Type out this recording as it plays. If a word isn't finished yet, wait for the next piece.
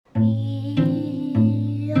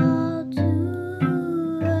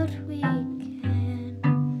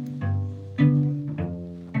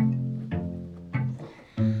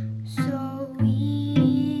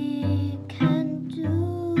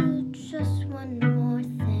one more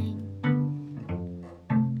thing.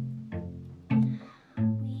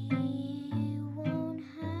 We won't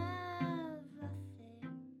have a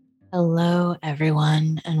thing. Hello,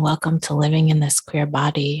 everyone, and welcome to Living in This Queer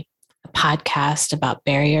Body, a podcast about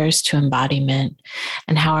barriers to embodiment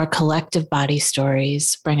and how our collective body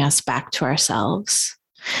stories bring us back to ourselves.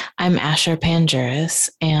 I'm Asher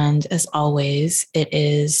Panjuris, and as always, it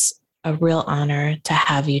is a real honor to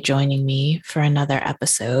have you joining me for another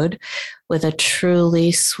episode with a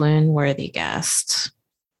truly swoon-worthy guest.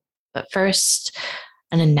 But first,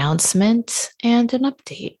 an announcement and an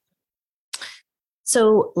update.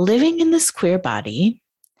 So, Living in This Queer Body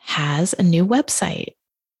has a new website.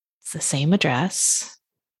 It's the same address,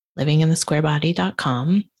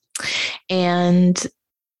 livinginthisquarebody.com. And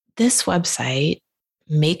this website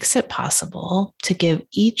makes it possible to give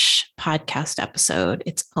each podcast episode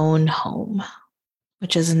its own home,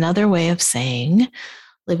 which is another way of saying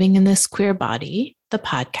Living in This Queer Body, the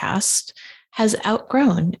podcast, has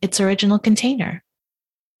outgrown its original container.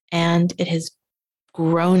 And it has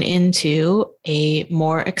grown into a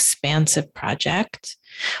more expansive project,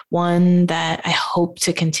 one that I hope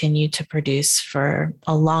to continue to produce for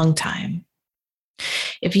a long time.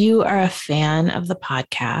 If you are a fan of the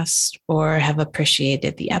podcast or have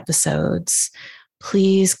appreciated the episodes,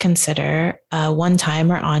 please consider a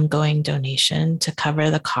one-time or ongoing donation to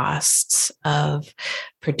cover the costs of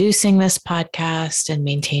producing this podcast and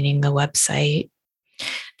maintaining the website.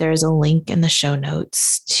 There is a link in the show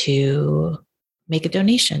notes to make a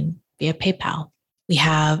donation via PayPal. We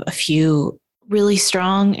have a few really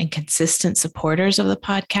strong and consistent supporters of the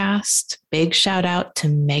podcast. Big shout out to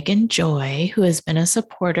Megan Joy, who has been a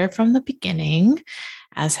supporter from the beginning,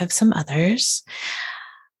 as have some others.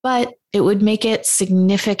 But it would make it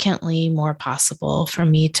significantly more possible for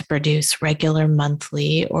me to produce regular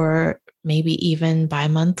monthly or maybe even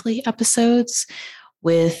bi-monthly episodes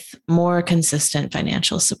with more consistent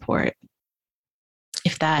financial support.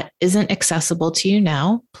 If that isn't accessible to you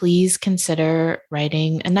now, please consider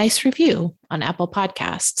writing a nice review on Apple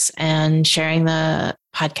Podcasts and sharing the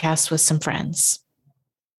podcast with some friends.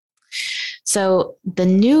 So the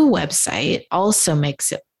new website also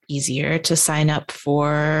makes it easier to sign up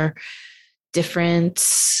for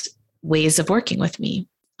different ways of working with me.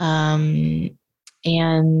 And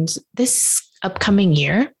this upcoming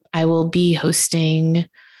year, I will be hosting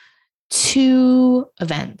 2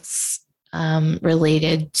 events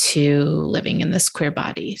related to living in this queer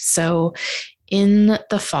body. So in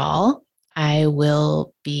the fall, I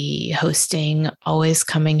will be hosting Always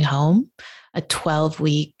Coming Home, a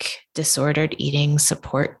 12-week disordered eating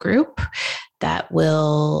support group that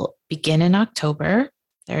will begin in October.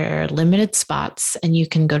 There are limited spots, and you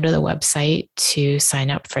can go to the website to sign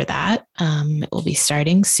up for that. It will be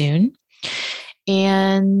starting soon.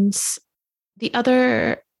 And the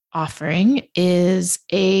other offering is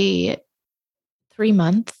a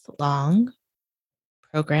 3-month-long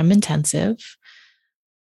program intensive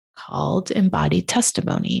called Embodied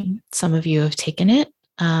Testimony. Some of you have taken it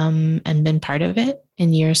and been part of it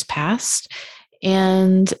in years past.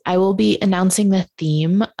 And I will be announcing the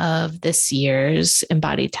theme of this year's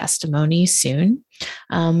Embodied Testimony soon.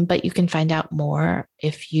 But you can find out more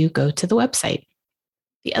if you go to the website.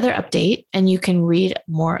 The other update, and you can read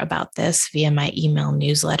more about this via my email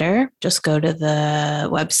newsletter. Just go to the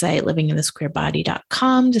website,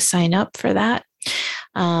 livinginthisquarebody.com, to sign up for that.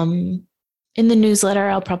 In the newsletter,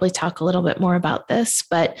 I'll probably talk a little bit more about this,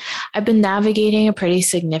 but I've been navigating a pretty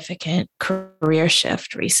significant career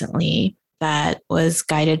shift recently that was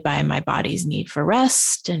guided by my body's need for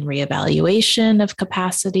rest and reevaluation of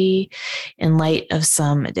capacity in light of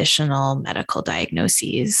some additional medical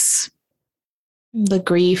diagnoses. The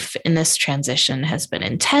grief in this transition has been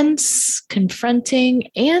intense, confronting,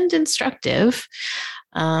 and instructive.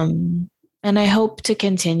 And I hope to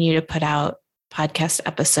continue to put out podcast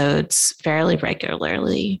episodes fairly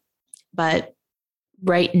regularly. But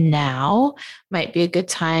right now might be a good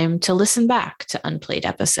time to listen back to unplayed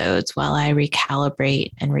episodes while I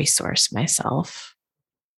recalibrate and resource myself.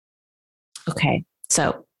 Okay,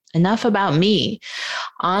 so enough about me.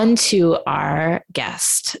 On to our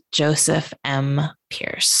guest, Joseph M.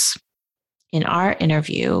 Pearce. In our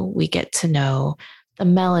interview, we get to know the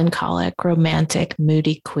melancholic, romantic,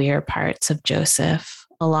 moody, queer parts of Joseph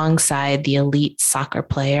alongside the elite soccer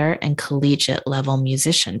player and collegiate level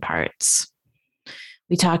musician parts.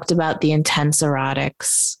 We talked about the intense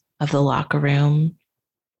erotics of the locker room,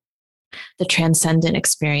 the transcendent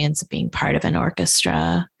experience of being part of an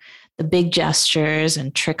orchestra, the big gestures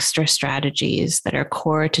and trickster strategies that are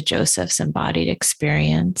core to Joseph's embodied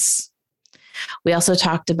experience. We also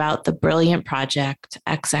talked about the brilliant project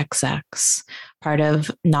XXX, part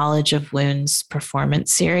of Knowledge of Wounds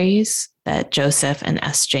performance series that Joseph and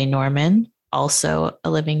S.J. Norman, also a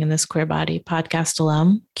Living in This Queer Body podcast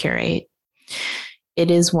alum, curate.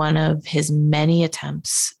 It is one of his many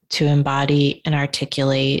attempts to embody and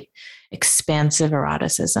articulate expansive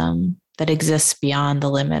eroticism that exists beyond the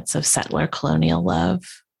limits of settler colonial love.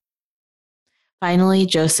 Finally,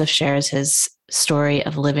 Joseph shares his story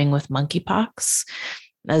of living with monkeypox,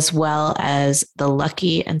 as well as the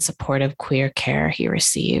lucky and supportive queer care he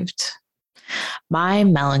received. My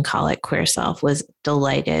melancholic queer self was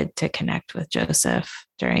delighted to connect with Joseph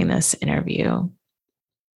during this interview.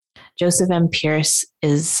 Joseph M. Pierce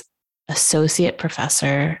is associate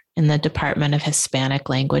professor in the Department of Hispanic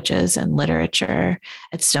Languages and Literature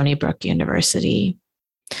at Stony Brook University.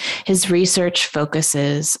 His research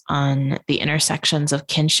focuses on the intersections of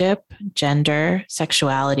kinship, gender,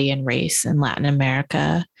 sexuality, and race in Latin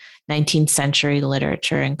America, 19th century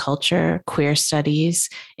literature and culture, queer studies,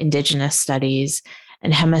 indigenous studies,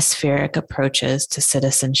 and hemispheric approaches to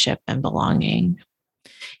citizenship and belonging.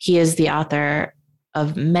 He is the author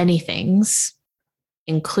of many things,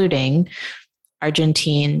 including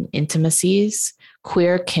Argentine Intimacies,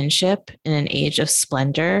 Queer Kinship in an Age of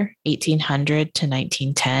Splendor, 1800 to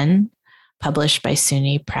 1910, published by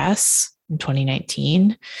SUNY Press in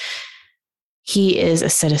 2019. He is a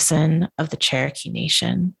citizen of the Cherokee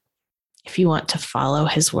Nation. If you want to follow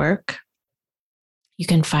his work, you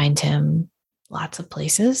can find him lots of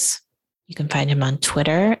places. You can find him on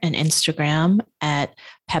Twitter and Instagram at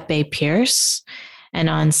Pepe Pierce and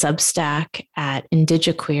on Substack at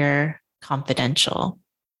Indigiqueer Confidential.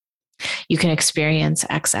 You can experience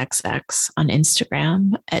XXX on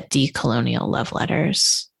Instagram at Decolonial Love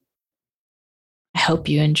Letters. I hope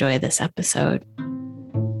you enjoy this episode.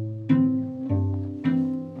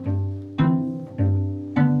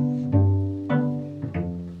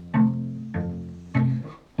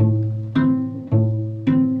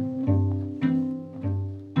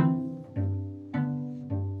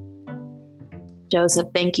 Joseph,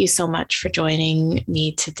 thank you so much for joining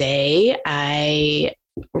me today. I've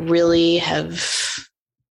really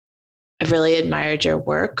admired your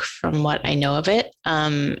work from what I know of it.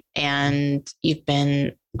 And you've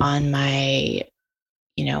been on my,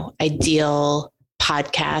 ideal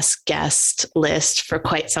podcast guest list for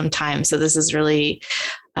quite some time. So this is really,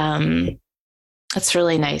 it's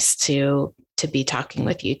really nice to be talking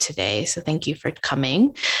with you today. So thank you for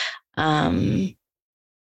coming.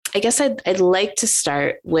 I guess I'd like to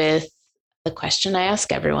start with the question I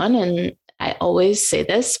ask everyone, and I always say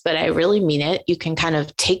this, but I really mean it. You can kind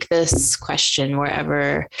of take this question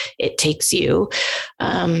wherever it takes you.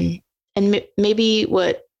 And maybe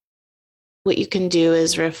what you can do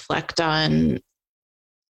is reflect on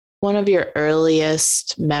one of your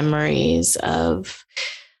earliest memories of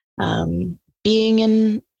being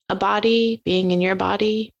in a body, being in your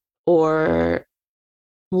body, or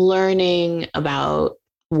learning about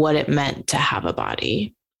what it meant to have a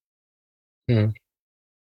body.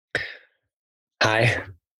 Hi.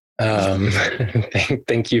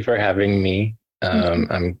 Thank you for having me.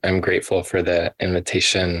 I'm grateful for the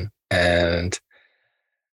invitation, and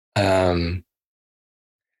the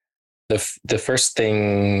first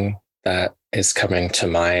thing that is coming to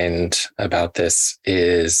mind about this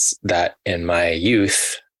is that in my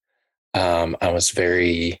youth, I was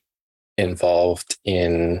very involved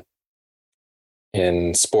in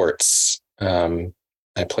sports.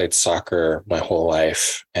 I played soccer my whole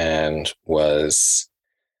life and was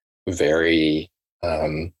very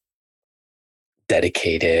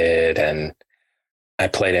dedicated, and I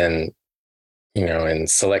played in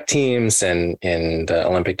select teams and in the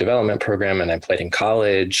Olympic development program, and I played in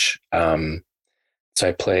college. So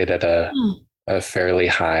I played at a fairly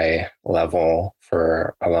high level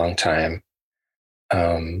for a long time.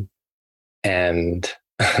 And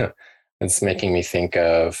it's making me think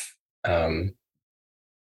of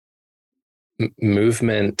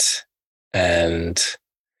movement and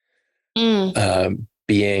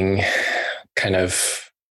being kind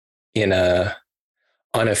of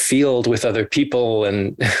on a field with other people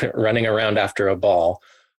and running around after a ball,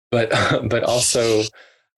 but also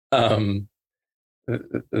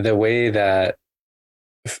the way that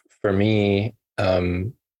for me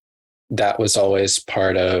that was always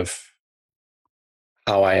part of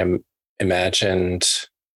how I imagined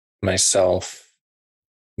myself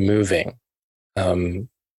moving. I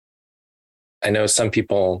know some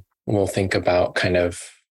people will think about kind of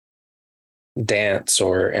dance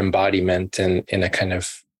or embodiment in a kind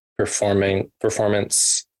of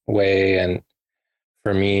performance way, and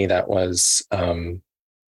for me that was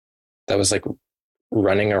that was like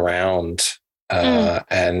running around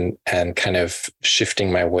and kind of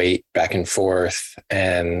shifting my weight back and forth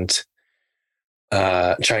and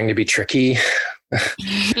trying to be tricky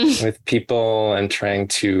with people and trying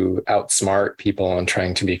to outsmart people and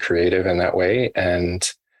trying to be creative in that way.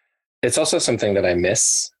 And it's also something that I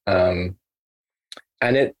miss. And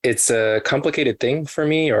it's a complicated thing for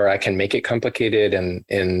me, or I can make it complicated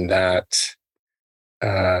in that,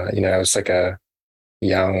 I was like a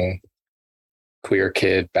young queer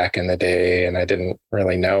kid back in the day and I didn't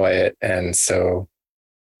really know it. And so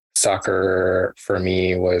soccer for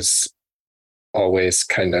me was always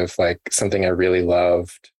kind of like something I really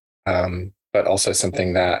loved, but also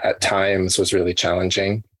something that at times was really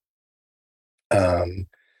challenging, to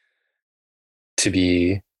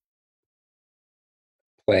be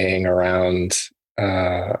playing around,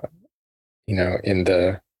 in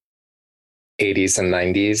the 80s and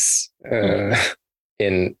 90s,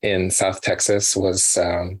 in South Texas was,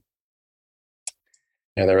 there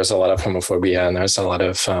was a lot of homophobia and there was a lot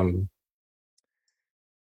of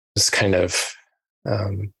this kind of,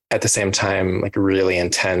 at the same time, like really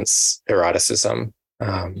intense eroticism.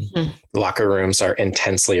 Locker rooms are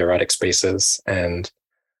intensely erotic spaces, and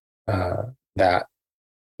that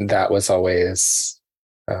was always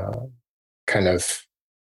kind of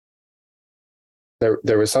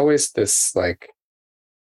there was always this like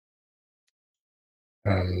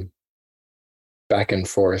back and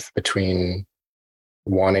forth between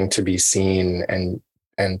wanting to be seen and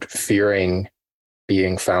fearing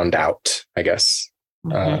being found out, I guess.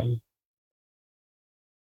 But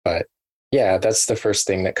yeah, that's the first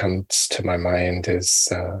thing that comes to my mind is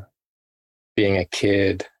being a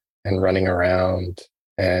kid and running around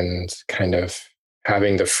and kind of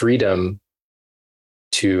having the freedom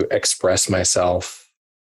to express myself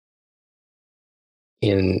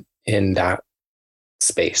in that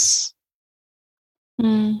space.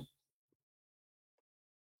 Do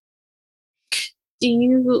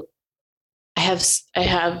you? I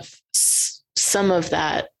have some of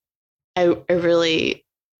that. I really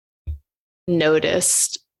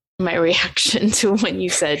noticed my reaction to when you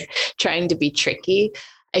said trying to be tricky.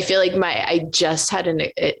 I feel like I just had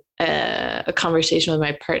a conversation with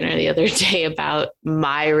my partner the other day about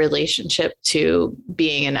my relationship to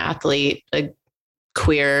being an athlete, a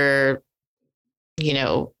queer,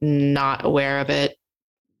 not aware of it,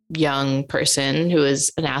 young person who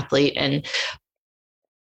is an athlete and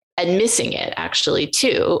missing it actually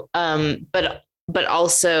too. But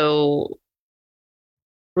also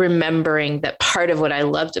remembering that part of what I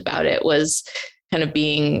loved about it was kind of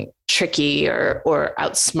being tricky or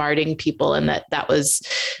outsmarting people. And that was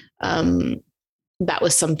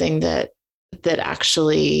something that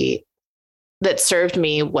actually that served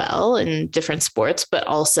me well in different sports, but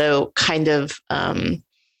also kind of, I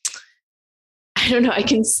don't know, I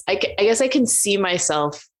guess I can see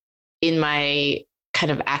myself in my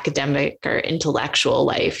kind of academic or intellectual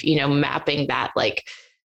life, mapping that like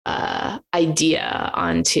idea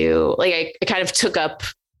onto like, I kind of took up,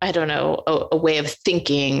 I don't know, a way of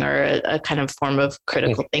thinking or a kind of form of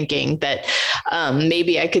critical thinking that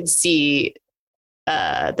maybe I could see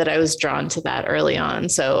that I was drawn to that early on.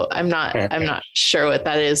 So I'm not sure what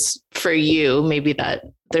that is for you. Maybe that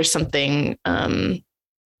there's something,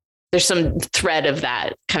 there's some thread of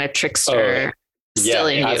that kind of trickster still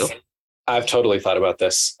in you. I've totally thought about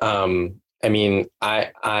this. I mean,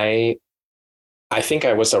 I think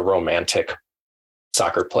I was a romantic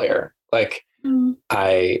soccer player. Like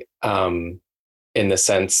I, in the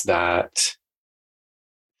sense that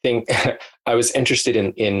I was interested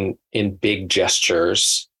in big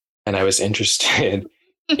gestures, and I was interested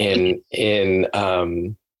in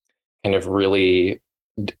kind of really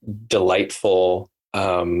delightful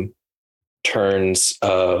turns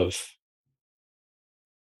of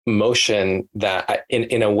motion that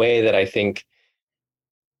in a way that I think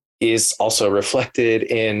is also reflected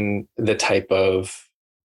in the type of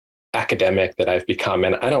academic that I've become.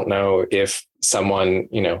 And I don't know if someone,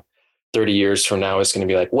 30 years from now is going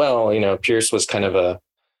to be like, well, Pierce was kind of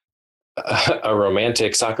a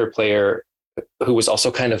romantic soccer player who was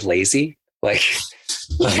also kind of lazy.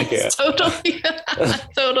 Yes, totally.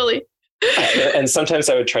 Totally. And sometimes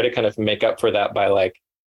I would try to kind of make up for that by like,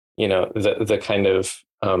 the kind of,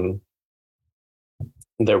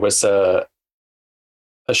 there was a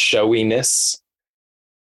showiness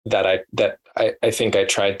that I think I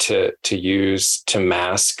tried to use to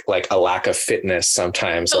mask like a lack of fitness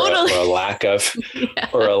sometimes, totally. or a lack of,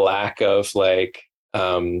 or a lack of like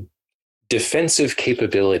defensive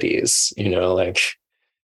capabilities, like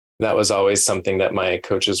that was always something that my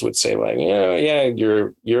coaches would say, like, yeah,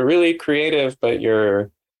 you're really creative, but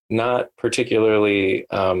you're not particularly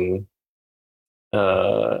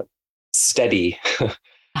steady.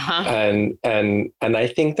 Uh-huh. And I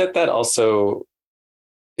think that also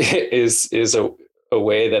is a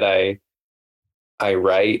way that I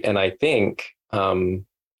write and I think, and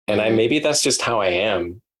I Mhm. maybe that's just how I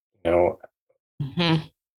am, you know.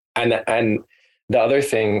 Mhm. And the other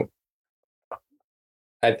thing,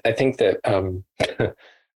 I think that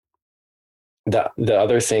the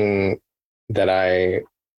other thing that I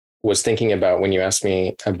was thinking about when you asked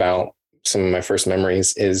me about some of my first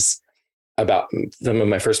memories about some of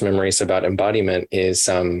my first memories about embodiment is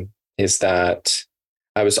that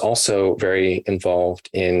I was also very involved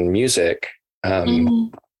in music,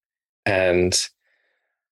 Mhm. and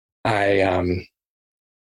I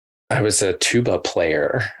I was a tuba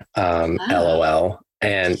player, Ah. LOL,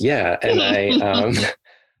 and yeah, and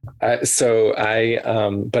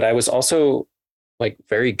but I was also like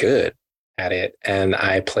very good at it, and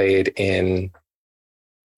I played in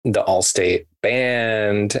the all-state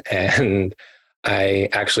band, and I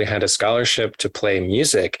actually had a scholarship to play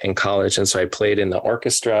music in college, and so I played in the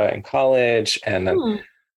orchestra in college, and then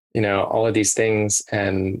Hmm. all of these things,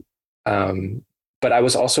 and um, but I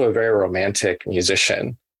was also a very romantic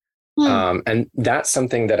musician, Hmm. and that's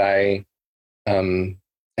something that um,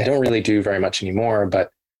 I don't really do very much anymore,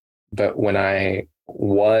 but when I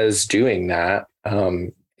was doing that,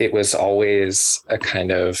 it was always a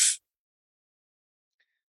kind of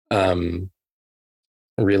um,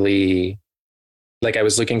 really, like, I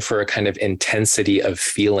was looking for a kind of intensity of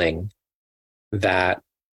feeling that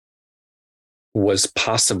was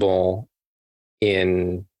possible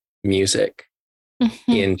in music,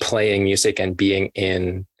 Mhm. in playing music and being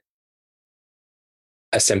in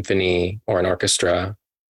a symphony or an orchestra,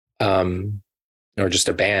 um, or just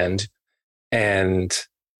a band, and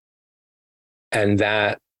and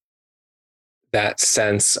that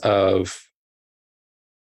sense of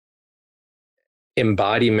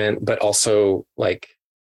embodiment, but also like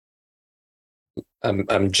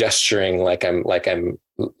I'm gesturing, like I'm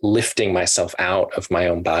lifting myself out of my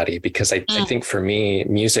own body, because I Mm. think for me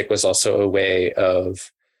music was also a way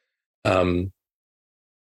of um,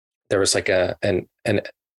 there was like an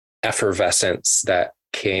effervescence that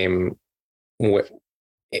came w-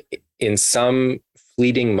 in some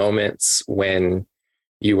fleeting moments when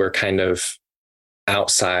you were kind of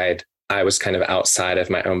outside. I was kind of outside of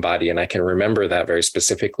my own body, and I can remember that very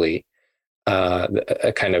specifically,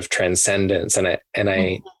 a kind of transcendence, and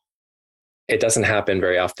it doesn't happen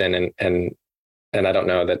very often, and I don't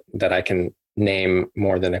know that I can name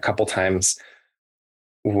more than a couple times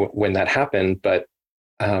when that happened, but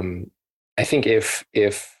um, I think if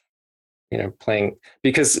playing,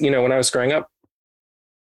 because when I was growing up,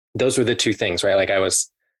 those were the two things, right? Like I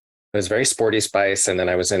was very sporty Spice, and then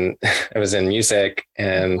I was in I was in music,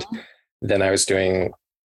 and Mhm. then I was doing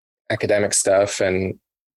academic stuff, and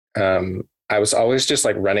I was always just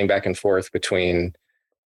like running back and forth between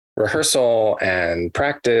rehearsal and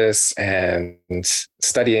practice and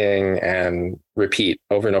studying and repeat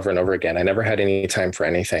over and over and over again. I never had any time for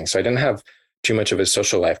anything. So I didn't have too much of a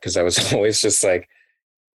social life, because I was always just like,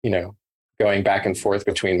 you know, going back and forth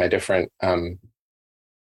between my different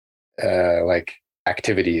like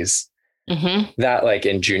activities, Mhm. that like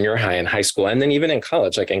in junior high and high school. And then even in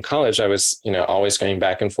college, like in college, I was, always going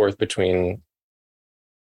back and forth between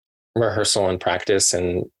rehearsal and practice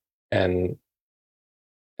and, and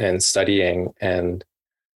studying. And,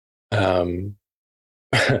 um,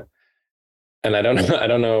 and I don't know, I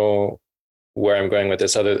don't know where I'm going with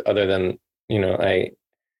this, other than I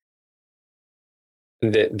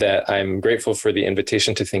that I'm grateful for the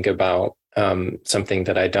invitation to think about something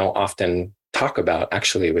that I don't often talk about,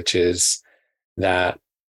 actually, which is that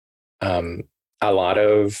um, a lot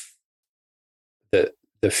of the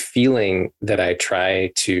the feeling that I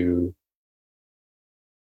try to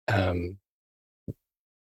um,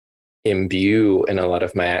 imbue in a lot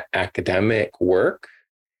of my academic work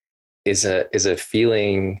is a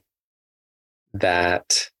feeling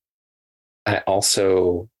that I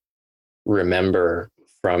also remember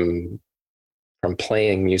from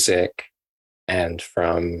playing music and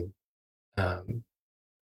from um,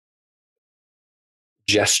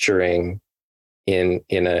 gesturing in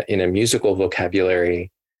a musical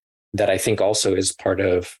vocabulary that I think also is part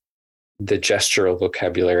of the gestural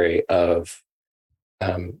vocabulary of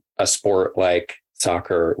a sport like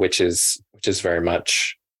soccer, which is very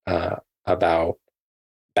much about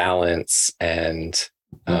balance and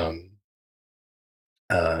Mhm. um,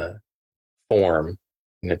 uh, form,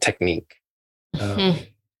 technique. Mhm.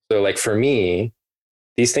 So, like for me,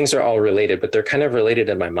 these things are all related, but they're kind of related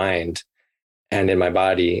in my mind. and in my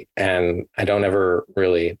body, and I don't ever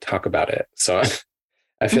really talk about it. So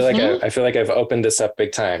I feel like Mhm. I feel like I've opened this up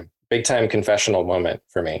big time confessional moment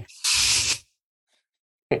for me.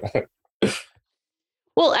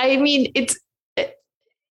 Well, I mean,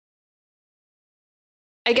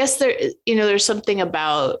 I guess there's something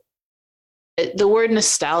about the word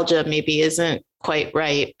nostalgia maybe isn't quite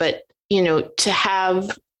right, but, to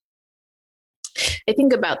have, I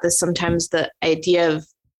think about this sometimes, the idea of,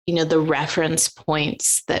 the reference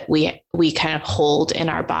points that we kind of hold in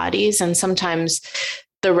our bodies. And sometimes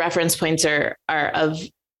the reference points are of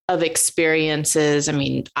experiences. I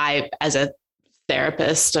mean, as a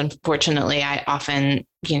therapist, unfortunately, I often,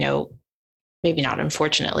 maybe not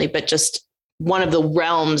unfortunately, but just one of the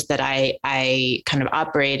realms that I kind of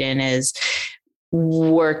operate in is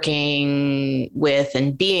working with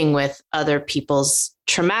and being with other people's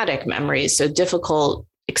traumatic memories, so difficult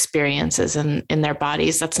experiences in their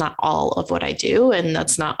bodies. That's not all of what I do, and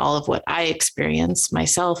that's not all of what I experience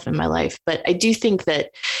myself in my life. But I do think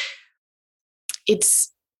that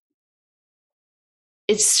it's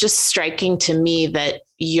it's just striking to me that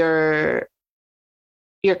you're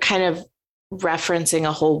kind of referencing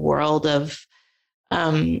a whole world of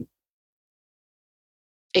um,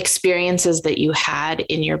 experiences that you had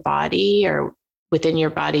in your body or within your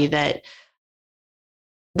body that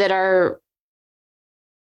are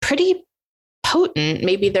pretty potent.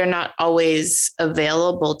 Maybe they're not always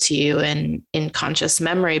available to you in conscious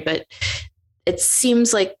memory, but it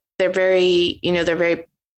seems like they're very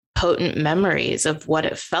potent memories of what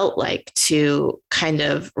it felt like to kind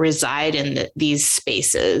of reside in these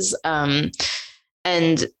spaces. And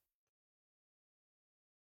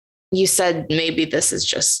you said maybe this is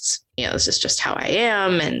just how I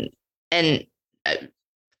am, and uh,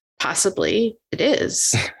 possibly it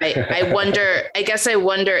is. I wonder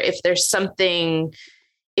if there's something,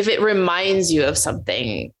 if it reminds you of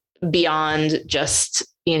something beyond just,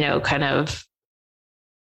 kind of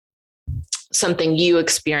something you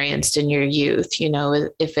experienced in your youth,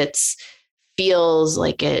 if it's feels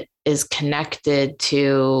like it is connected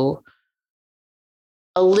to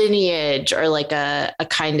a lineage or like a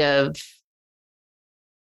kind of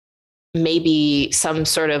maybe some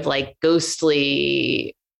sort of like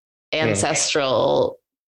ghostly ancestral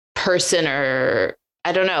person, or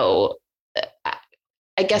I don't know.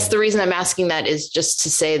 I guess the reason I'm asking that is just to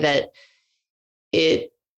say that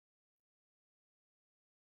it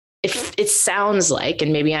it sounds like,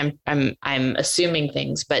 and maybe I'm assuming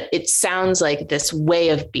things, but it sounds like this way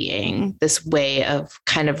of being, this way of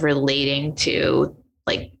kind of relating to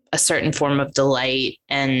like a certain form of delight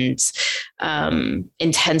and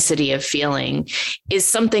intensity of feeling is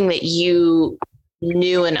something that you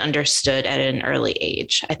knew and understood at an early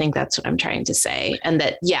age. I think that's what I'm trying to say. And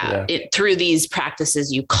that, through these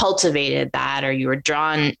practices, you cultivated that, or you were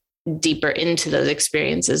drawn deeper into those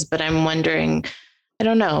experiences. But I'm wondering, I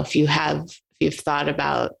don't know if you've thought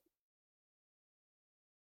about.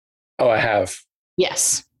 Oh, I have.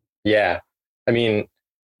 Yes. Yeah. I mean,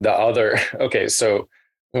 okay, so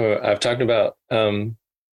I've talked about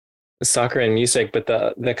soccer and music, but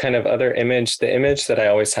the kind of the image that I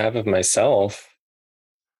always have of myself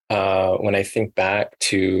when I think back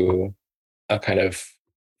to a kind of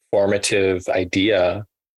formative idea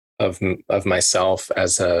of myself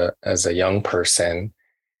as a young person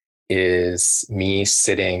is me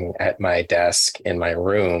sitting at my desk in my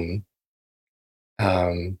room,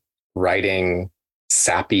 writing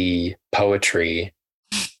sappy poetry,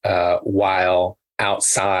 while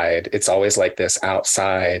outside, it's always like this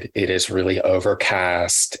outside, it is really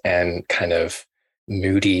overcast and kind of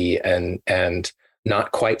moody and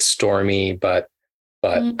not quite stormy, but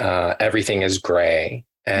everything is gray.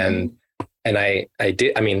 And I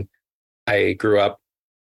mean, I grew up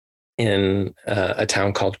in a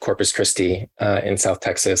town called Corpus Christi in South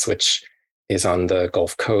Texas, which is on the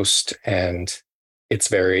Gulf Coast, and it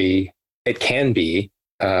can be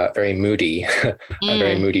very moody, a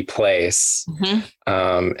very moody place,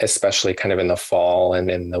 especially kind of in the fall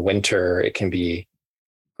and in the winter. It can be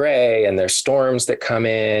gray, and there's storms that come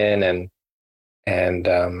in, and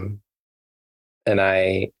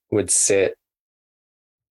I would sit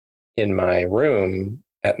in my room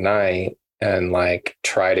at night and like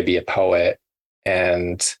try to be a poet.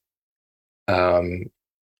 And I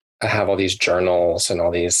have all these journals and all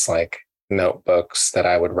these like notebooks that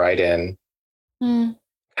I would write in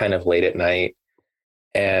kind of late at night.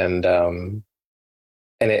 And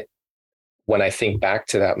it, when I think back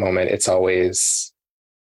to that moment, it's always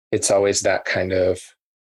that kind of,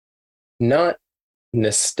 not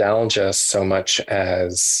nostalgia so much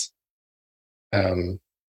as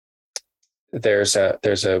there's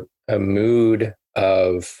a a mood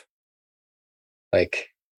of like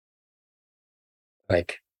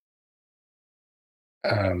like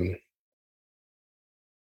um,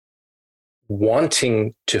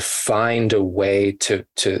 wanting to find a way to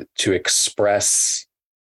express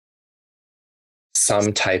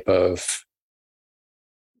some type of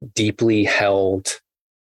deeply held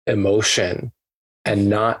emotion, and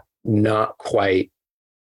not quite,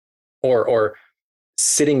 or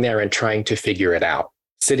sitting there and trying to figure it out,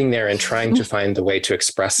 sitting there and trying to find the way to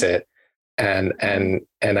express it. And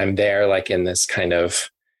I'm there like in this kind of,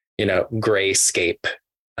 grayscape.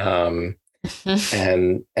 And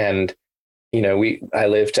we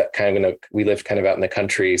lived kind of out in the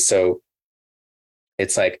country. So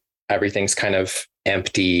it's like everything's kind of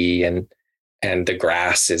empty, and the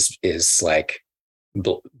grass is like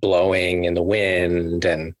blowing in the wind.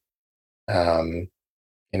 And,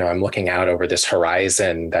 I'm looking out over this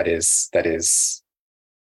horizon that is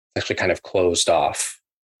actually kind of closed off.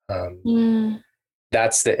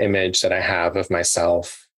 That's the image that I have of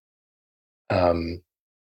myself when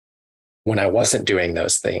I wasn't doing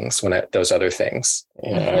those things, those other things.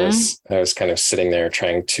 I was kind of sitting there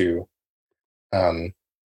trying to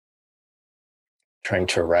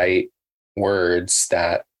write words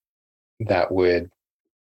that would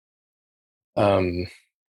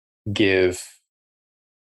give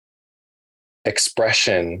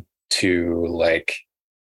expression to like,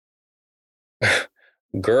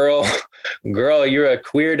 girl, you're a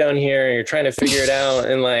queer down here and you're trying to figure it out,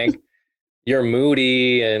 and like you're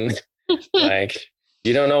moody and like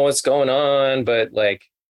you don't know what's going on, but like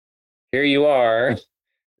here you are.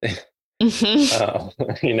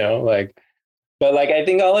 Like, but like I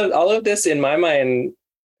think all of this in my mind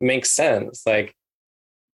makes sense. Like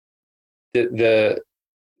the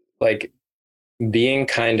like being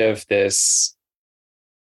kind of this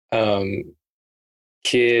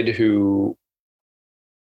kid who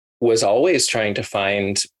was always trying to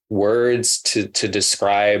find words to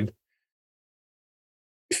describe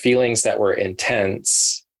feelings that were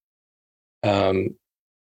intense, but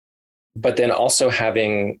then also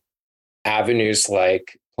having avenues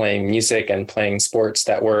like playing music and playing sports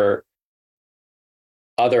that were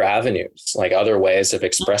other avenues, like other ways of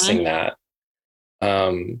expressing that.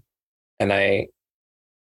 And I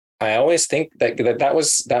always think that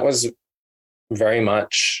was very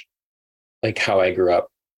much like how I grew up,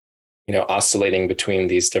 oscillating between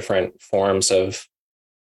these different forms of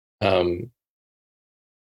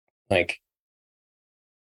like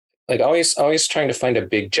always trying to find a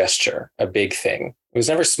big gesture, a big thing. It was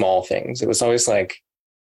never small things. It was always like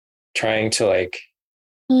trying to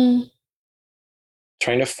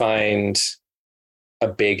find a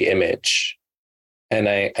big image. And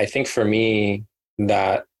I think for me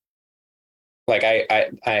that like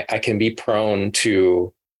I can be prone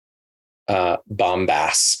to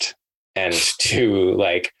bombast and to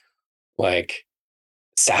like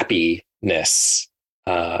sappiness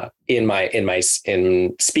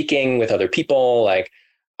in speaking with other people. Like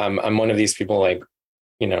I'm one of these people, like,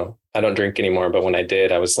 I don't drink anymore, but when I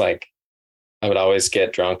did, I was like, I would always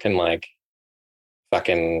get drunk and like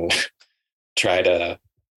fucking try to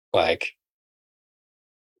like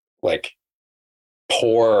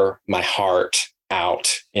pour my heart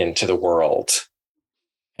out into the world.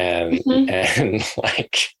 And and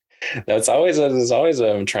like that's always what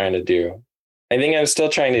I'm trying to do. I think I'm still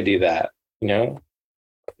trying to do that, I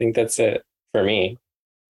think that's it for me.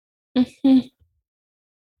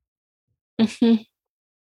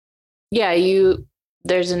 Yeah,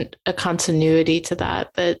 there's a continuity to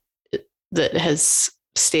that has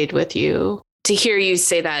stayed with you. To hear you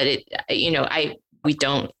say that, we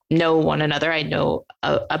don't know one another. I know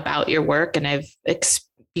about your work, and I've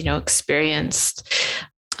experienced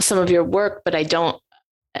some of your work, but I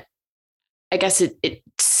guess it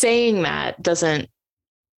saying that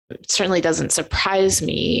certainly doesn't surprise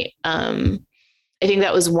me. I think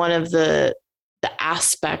that was one of the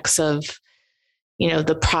aspects of,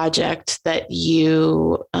 the project that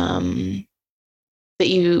you kind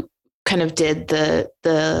of did,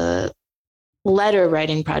 the letter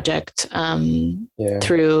writing project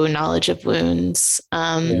through Knowledge of Wounds.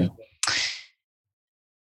 That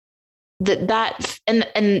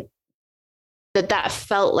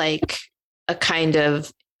felt like a kind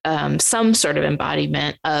of some sort of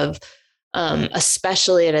embodiment of,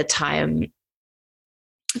 especially at a time,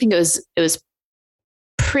 I think it was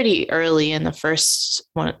pretty early in the first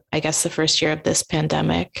one, I guess the first year of this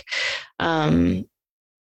pandemic, that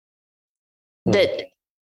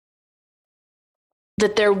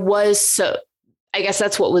there was, so I guess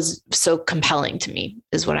that's what was so compelling to me,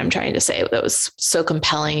 is what I'm trying to say. That was so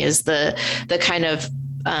compelling, is the kind of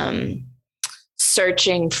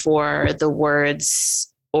searching for the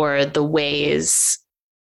words or the ways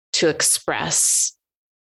to express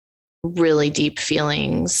really deep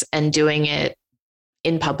feelings and doing it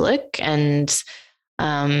in public. And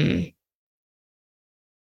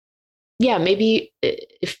maybe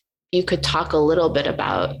if you could talk a little bit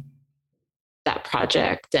about that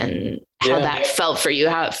project and how that felt for you,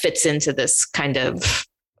 how it fits into this kind of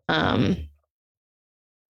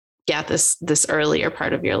this earlier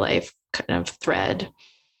part of your life kind of thread.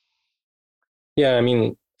 Yeah, I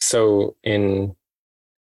mean, so in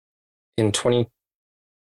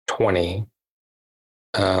 2020,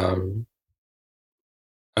 I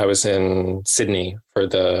was in Sydney for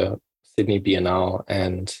the Sydney Biennale,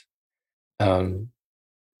 and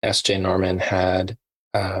S.J. Norman had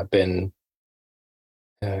been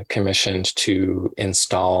commissioned to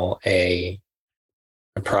install a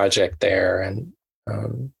project there, and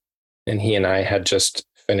he and I had just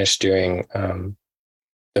finished doing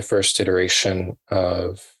the first iteration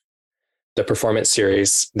of the performance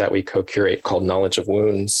series that we co-curate called Knowledge of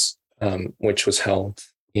Wounds, which was held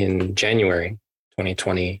in January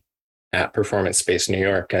 2020 at Performance Space New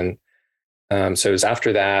York. And so it was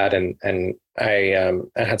after that, and I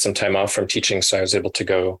had some time off from teaching, so I was able to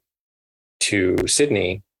go to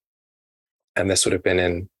Sydney, and this would have been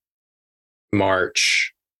in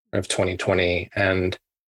March of 2020. And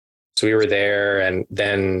so we were there, and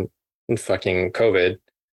then fucking COVID,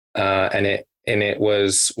 and it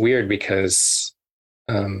was weird because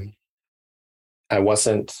I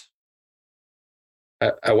wasn't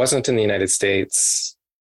in the United States.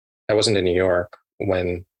 I wasn't in New York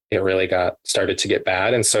when it really started to get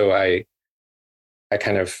bad. And so I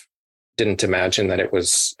kind of didn't imagine that it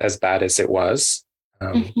was as bad as it was.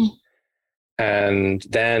 And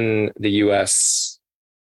then the US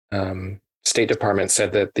State Department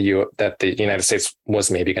said that the United States was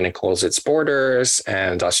maybe going to close its borders,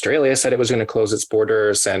 and Australia said it was going to close its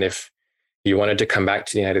borders. And if you wanted to come back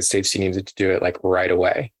to the United States, you needed to do it like right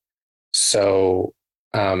away. So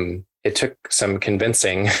it took some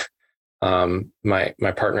convincing.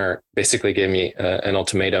 My partner basically gave me an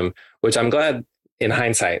ultimatum, which I'm glad in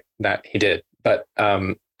hindsight that he did. But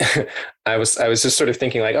I was just sort of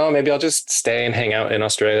thinking like, oh, maybe I'll just stay and hang out in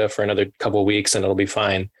Australia for another couple of weeks and it'll be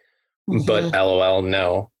fine. But LOL,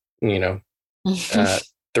 no, 3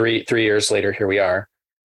 years later, here we are.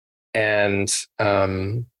 And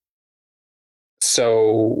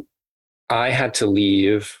so I had to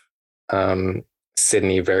leave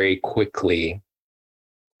Sydney very quickly,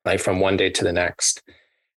 like from one day to the next.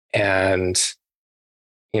 And,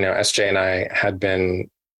 SJ and I had been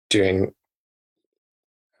doing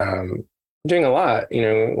a lot,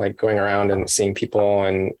 like going around and seeing people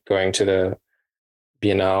and going to the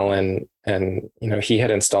Biennale, and he had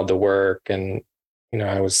installed the work, and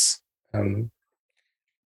I was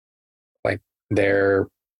like there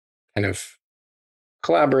kind of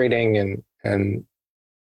collaborating and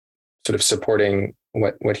sort of supporting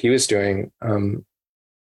what he was doing, and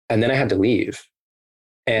then I had to leave,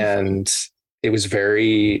 and it was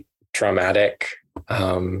very traumatic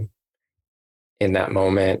in that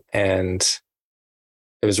moment, and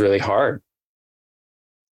it was really hard.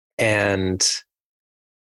 And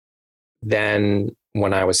then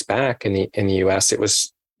when I was back in the US, it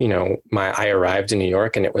was, I arrived in New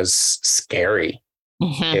York and it was scary.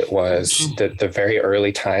 It was the very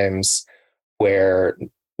early times where,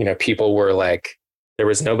 people were like, there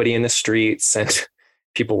was nobody in the streets, and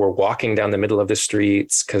people were walking down the middle of the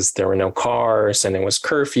streets because there were no cars, and it was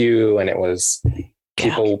curfew, and it was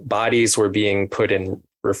bodies were being put in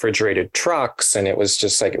refrigerated trucks. And it was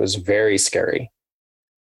just like, it was very scary.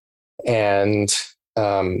 And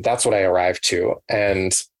that's what I arrived to.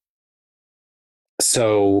 And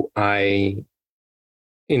so I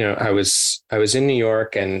was in New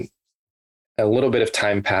York, and a little bit of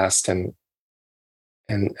time passed, and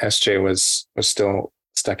SJ was still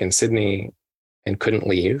stuck in Sydney and couldn't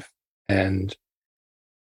leave. And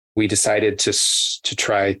we decided to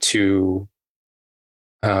try to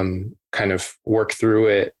kind of work through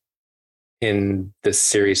it in this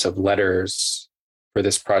series of letters for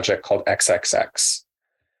this project called XXX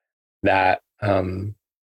that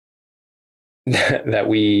that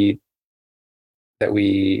we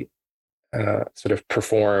sort of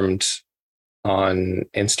performed on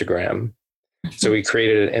Instagram. So we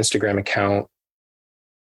created an Instagram account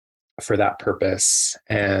for that purpose,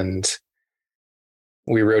 and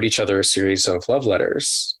we wrote each other a series of love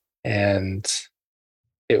letters, and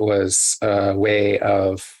it was a way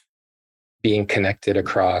of being connected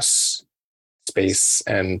across space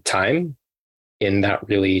and time in that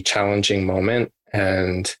really challenging moment.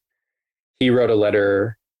 And he wrote a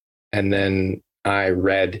letter, and then I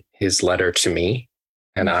read his letter to me,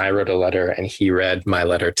 and I wrote a letter, and he read my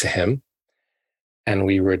letter to him, and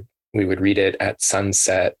we would read it at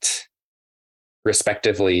sunset,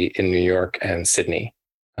 respectively, in New York and Sydney,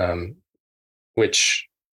 which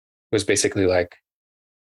was basically like,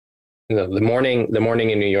 the morning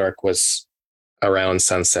in New York was around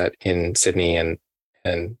sunset in Sydney, and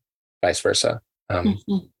vice versa.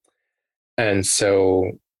 And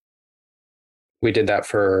so we did that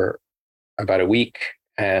for about a week,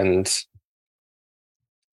 and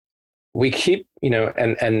we keep,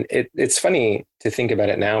 and it's funny to think about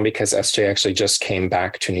it now, because SJ actually just came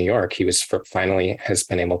back to New York. He was finally has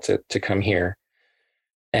been able to come here,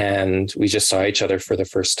 and we just saw each other for the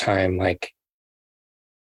first time, like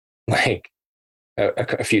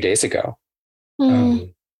a few days ago.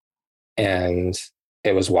 And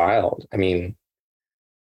it was wild. I mean,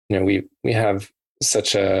 we have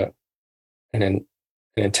such an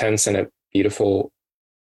intense and a beautiful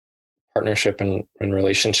partnership and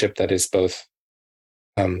relationship that is both,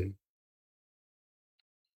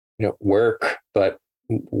 work, but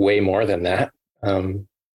way more than that, and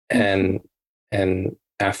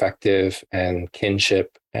affective and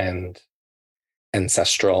kinship and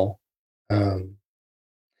ancestral.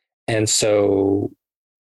 And so,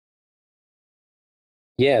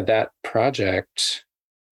 yeah, that project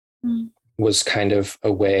was kind of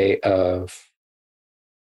a way of,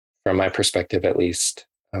 from my perspective at least,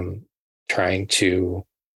 trying to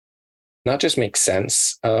not just make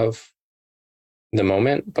sense of the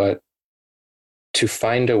moment, but to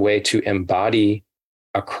find a way to embody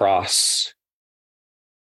across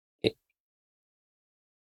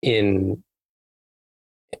in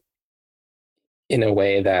a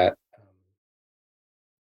way that,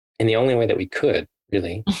 in the only way that we could,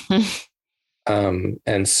 really.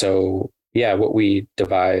 And so, yeah, what we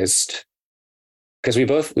devised, because we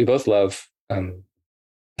both love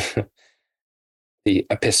the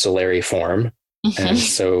epistolary form, and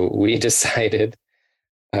so we decided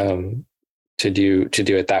to do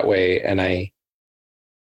it that way. And I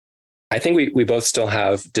think we both still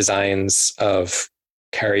have designs of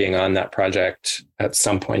carrying on that project at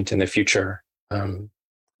some point in the future. And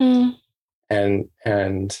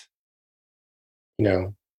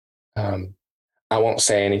I won't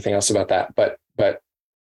say anything else about that, but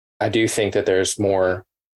I do think that there's more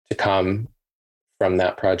to come from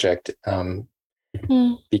that project,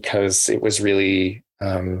 because it was really,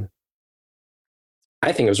 I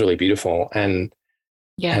think it was really beautiful, and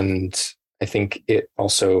I think it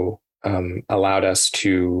also allowed us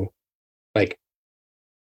to, like,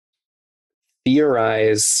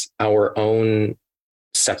 theorize our own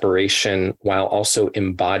separation while also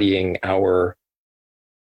embodying our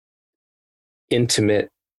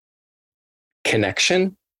intimate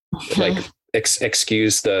connection. Like,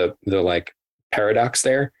 excuse the like paradox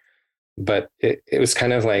there, but it was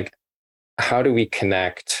kind of like, how do we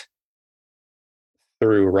connect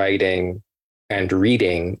through writing and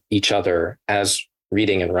reading each other as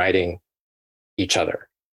reading and writing each other?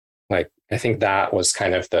 Like, I think that was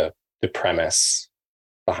kind of the premise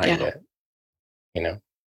behind it,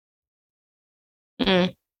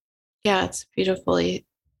 Yeah, it's beautifully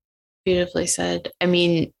said. I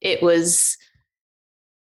mean, it was,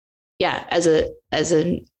 yeah, as a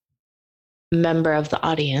member of the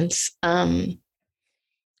audience,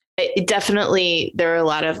 it definitely, there are a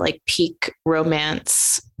lot of like peak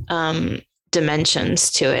romance dimensions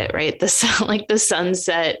to it, right? Like the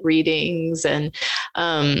sunset readings, and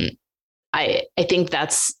I think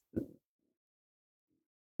that's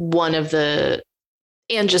one of the,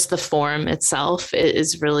 and just the form itself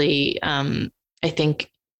is really, I think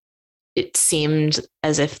it seemed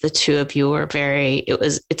as if the two of you were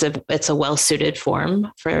it's a well-suited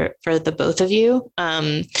form for the both of you,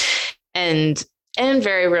 and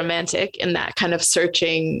very romantic in that kind of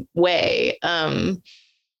searching way. And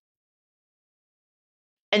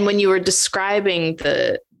when you were describing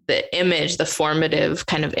the image, the formative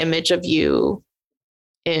kind of image of you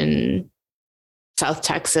in South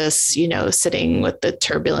Texas, sitting with the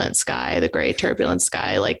turbulent sky, the gray turbulent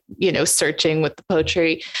sky, like, searching with the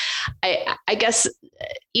poetry, I guess,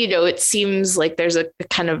 it seems like there's a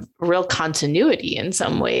kind of real continuity in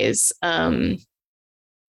some ways. But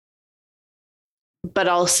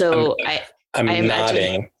also I'm I imagine,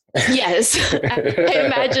 nodding. Yes, I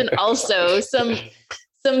imagine also some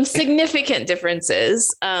significant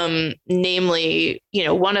differences, namely,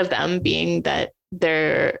 one of them being that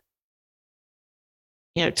they're,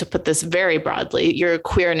 to put this very broadly, your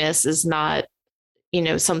queerness is not,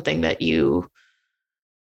 something that you,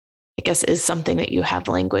 I guess, is something that you have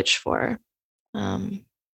language for.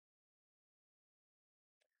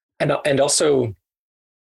 and also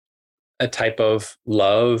a type of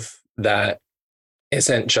love that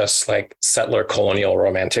isn't just like settler colonial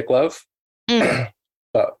romantic love,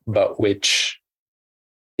 but which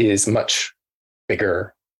is much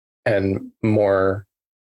bigger and more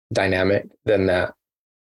dynamic than that.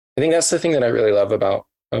 I think that's the thing that I really love about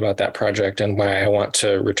that project, and why I want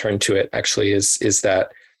to return to it actually is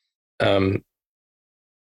that SJ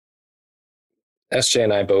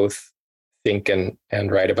and I both think and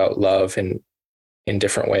write about love in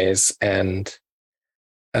different ways, and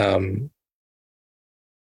we're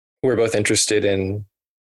both interested in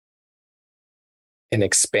an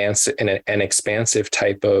expansive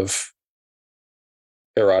type of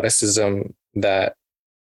eroticism that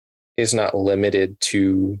is not limited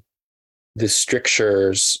to the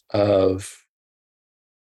strictures of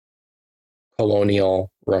colonial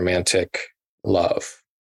romantic love.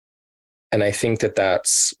 And I think that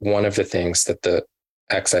that's one of the things that the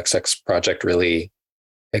XXX project really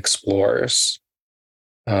explores,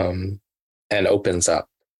 and opens up.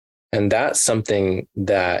 And that's something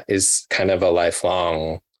that is kind of a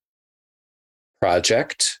lifelong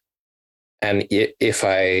project. And if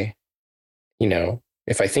I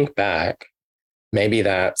think back, maybe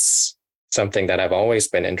that's something that I've always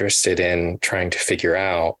been interested in trying to figure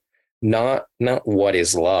out, not what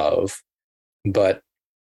is love, but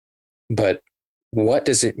what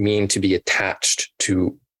does it mean to be attached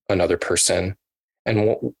to another person,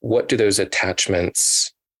 and what do those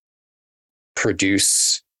attachments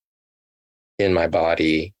produce in my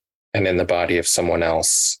body and in the body of someone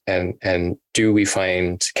else, and can we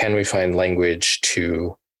find language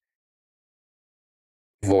to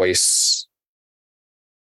voice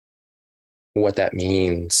what that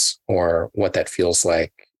means or what that feels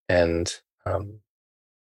like. And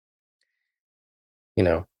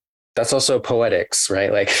that's also poetics,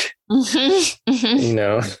 right? Like,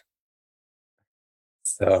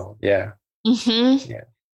 so yeah. Yeah.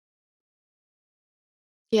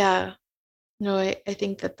 Yeah. No, I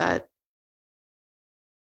think that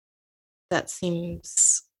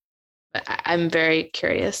seems, I'm very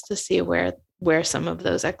curious to see where some of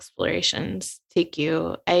those explorations take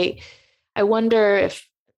you. I wonder if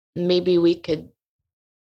maybe we could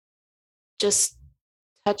just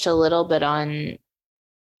touch a little bit on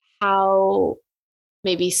how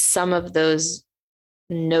maybe some of those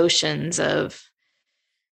notions of,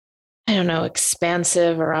 I don't know,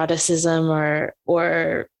 expansive eroticism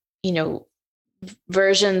or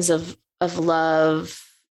versions of love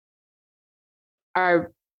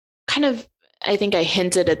are kind of, I think I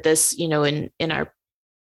hinted at this, in our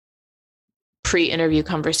pre-interview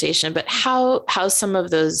conversation, but how some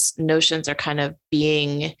of those notions are kind of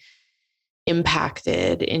being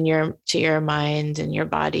impacted to your mind and your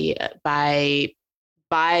body by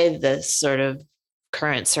the sort of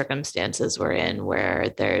current circumstances we're in, where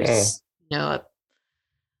there's a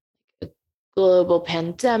global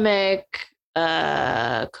pandemic,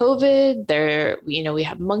 COVID, we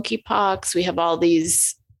have monkeypox, we have all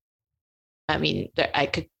these, I mean,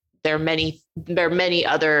 there are many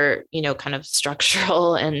other, kind of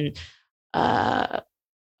structural and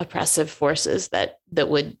oppressive forces that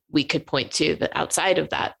we could point to that outside of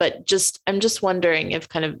that. But I'm just wondering if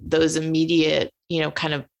kind of those immediate,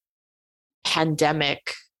 kind of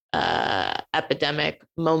pandemic, epidemic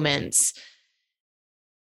moments,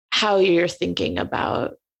 how you're thinking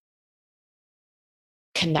about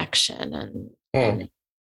connection and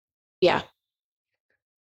yeah.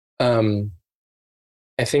 I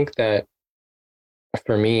think that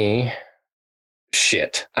for me,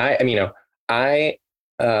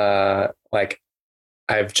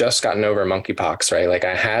 I've just gotten over monkeypox, right? Like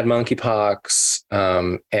I had monkeypox,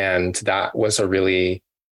 and that was a really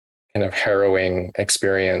kind of harrowing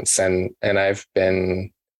experience. And I've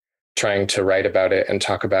been trying to write about it and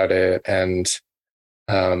talk about it, and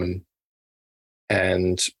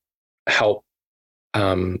help,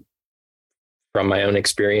 from my own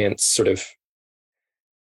experience, sort of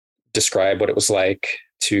describe what it was like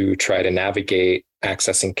to try to navigate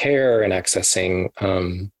accessing care and accessing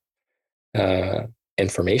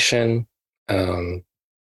information.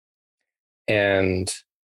 And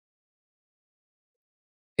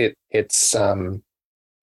it's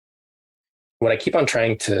what I keep on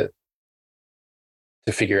trying to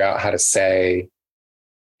figure out how to say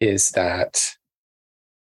is that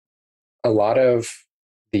a lot of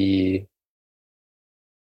the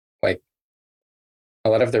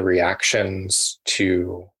reactions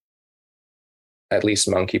to at least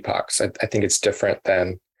monkeypox, I think it's different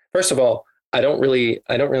than, first of all, I don't really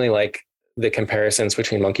like the comparisons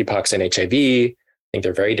between monkeypox and HIV. I think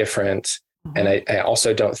they're very different. And I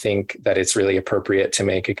also don't think that it's really appropriate to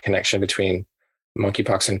make a connection between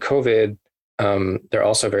monkeypox and COVID. They're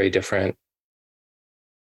also very different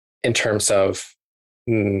in terms of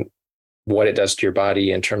what it does to your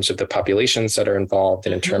body, in terms of the populations that are involved,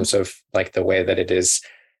 and in terms of like the way that it is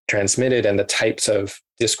transmitted and the types of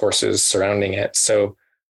discourses surrounding it. So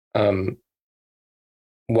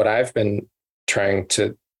what I've been trying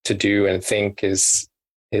to do and think is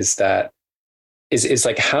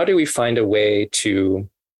like, how do we find a way to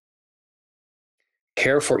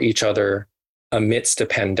care for each other amidst a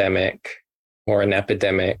pandemic or an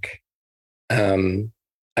epidemic,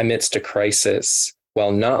 amidst a crisis,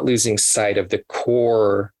 while not losing sight of the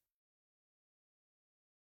core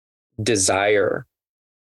desire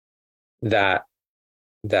that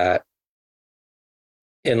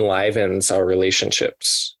enlivens our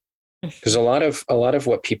relationships? Because a lot of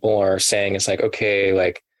what people are saying is like, okay,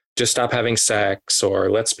 like just stop having sex, or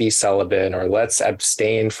let's be celibate, or let's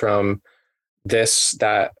abstain from this,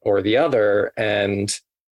 that, or the other. And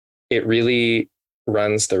it really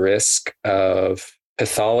runs the risk of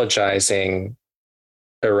pathologizing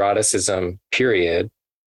eroticism, period.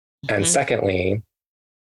 And secondly,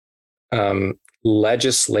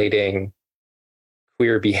 legislating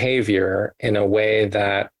queer behavior in a way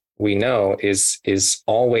that we know is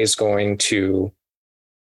always going to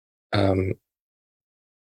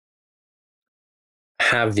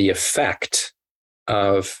have the effect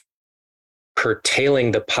of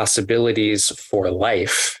curtailing the possibilities for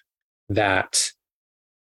life that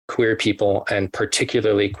queer people, and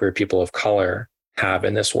particularly queer people of color, have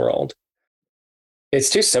in this world. It's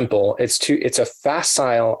too simple. It's a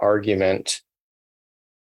facile argument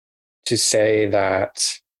to say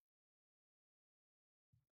that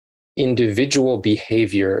individual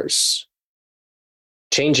behaviors,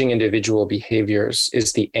 changing individual behaviors,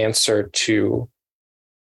 is the answer to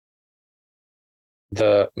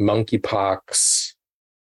the monkeypox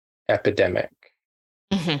epidemic.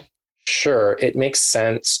 Sure, it makes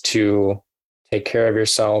sense to take care of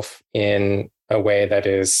yourself in a way that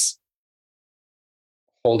is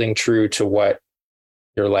holding true to what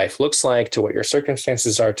your life looks like, to what your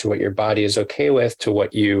circumstances are, to what your body is okay with, to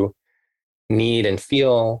what you need and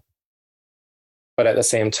feel. But at the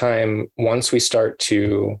same time, once we start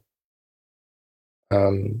to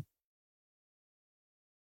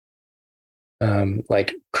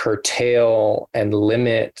like curtail and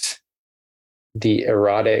limit the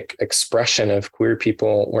erotic expression of queer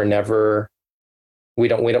people, we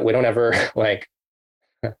don't ever like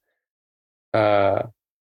that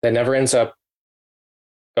never ends up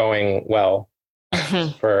going well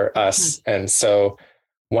for us. And so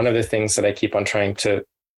one of the things that I keep on trying to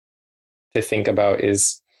think about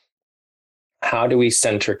is, how do we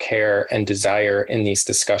center care and desire in these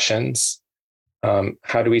discussions?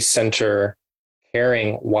 How do we center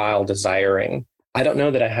caring while desiring? I don't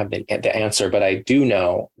know that I have the answer, but I do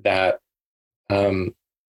know that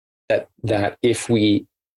that if we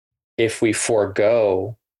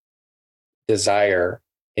forego desire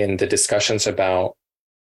in the discussions about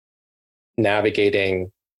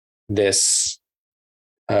navigating this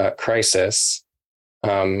crisis,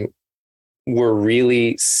 we're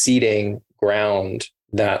really ceding ground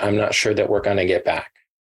that I'm not sure that we're going to get back.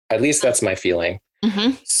 At least that's my feeling.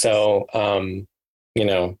 So,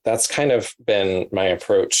 that's kind of been my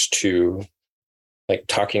approach to like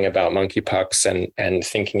talking about monkeypox and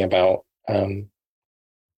thinking about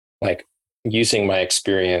like using my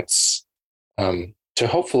experience to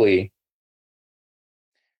hopefully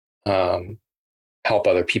help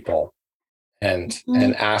other people and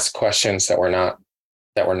ask questions that we're not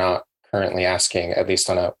currently asking, at least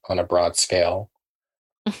on a broad scale.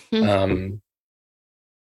 But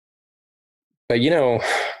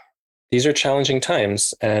these are challenging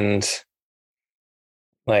times, and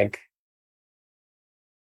like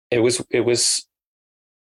it was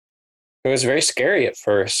very scary at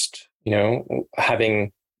first,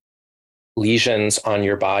 having lesions on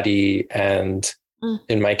your body, and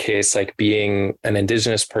in my case, like being an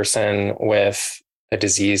Indigenous person with a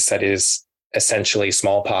disease that is essentially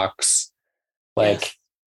smallpox. Like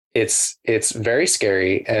it's very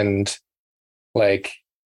scary, and like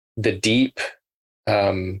the deep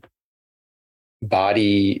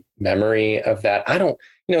body memory of that.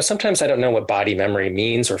 Sometimes I don't know what body memory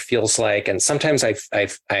means or feels like, and sometimes I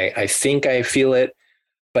think I feel it,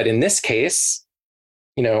 but in this case,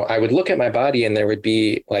 I would look at my body and there would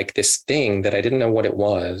be like this thing that I didn't know what it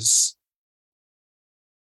was,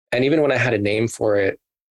 and even when I had a name for it,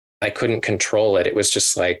 I couldn't control it. It was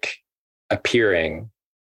just like appearing,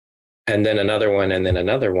 and then another one, and then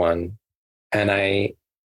another one, and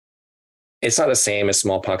it's not the same as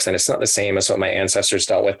smallpox, and it's not the same as what my ancestors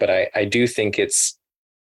dealt with, but I do think it's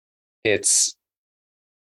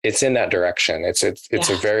in that direction. It's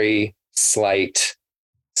a very slight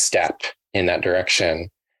step in that direction.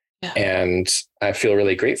 Yeah. And I feel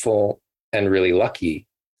really grateful and really lucky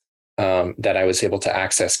that I was able to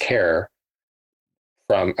access care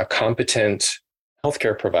from a competent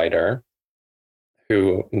healthcare provider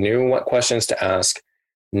who knew what questions to ask,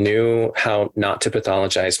 knew how not to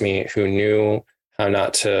pathologize me, who knew how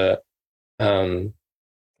not to,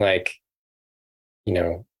 like, you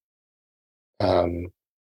know,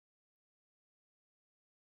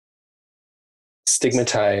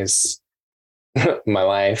 stigmatize my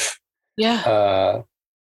life. Yeah.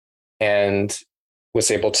 And was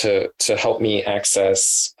able to help me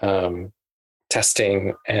access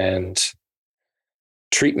testing and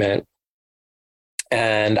treatment.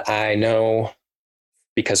 And I know,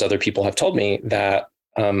 because other people have told me, that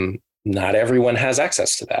not everyone has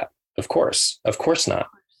access to that. Of course not.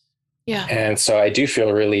 Yeah. And so I do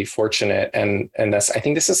feel really fortunate. And I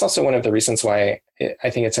think this is also one of the reasons why I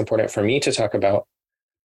think it's important for me to talk about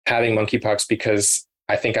having monkeypox, because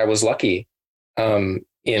I think I was lucky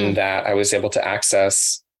in that I was able to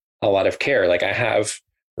access a lot of care. Like, I have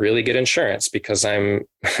really good insurance because I'm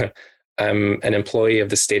an employee of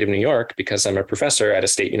the state of New York, because I'm a professor at a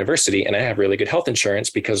state university, and I have really good health insurance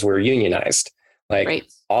because we're unionized. Like,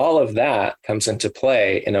 right. All of that comes into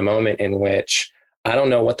play in a moment in which I don't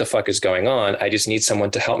know what the fuck is going on. I just need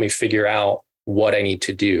someone to help me figure out what I need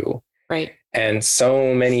to do. Right. And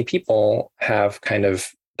so many people have kind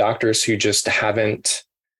of doctors who just haven't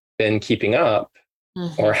been keeping up,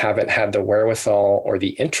 or haven't had the wherewithal or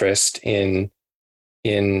the interest in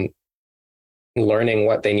learning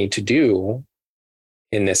what they need to do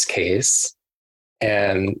in this case.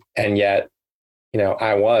 And yet,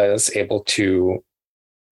 I was able to,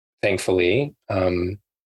 thankfully, find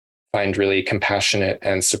really compassionate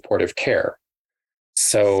and supportive care.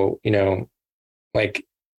 So, like,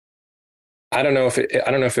 I don't know if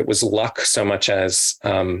it was luck so much as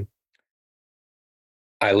I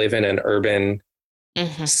live in an urban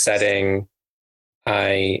setting.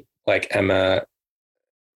 I am a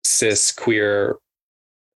cis queer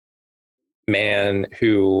man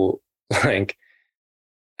who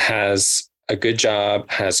has a good job,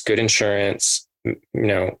 has good insurance,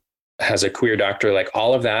 has a queer doctor. Like,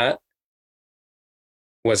 all of that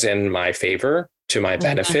was in my favor, to my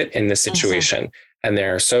benefit in this situation. And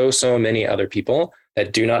there are so many other people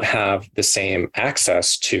that do not have the same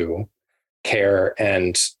access to care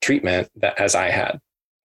and treatment as I had,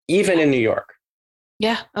 even in New York.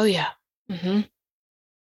 Yeah. Oh, yeah. Mm-hmm.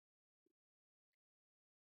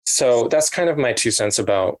 So that's kind of my 2 cents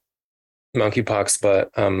about monkeypox,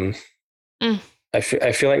 but I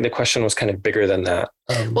feel like the question was kind of bigger than that.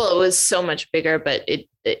 Well, it was so much bigger, but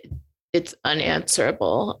it's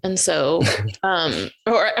unanswerable. And so,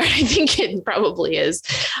 or I think it probably is.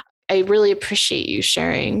 I really appreciate you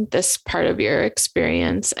sharing this part of your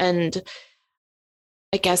experience. And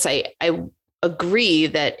I guess I agree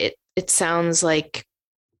that it sounds like,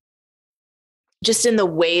 just in the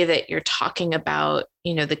way that you're talking about,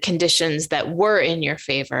 the conditions that were in your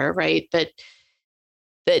favor, right? That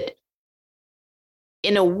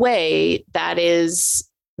in a way that is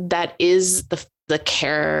the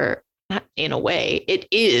care. Not in a way, it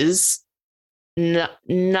is not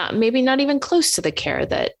maybe not even close to the care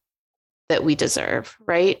that we deserve,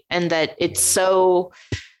 right? And that it's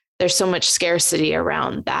there's so much scarcity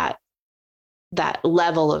around that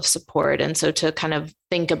level of support. And so to kind of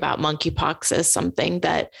think about monkeypox as something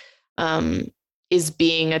that is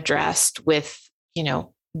being addressed with,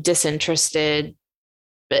 disinterested,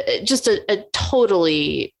 just a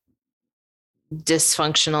totally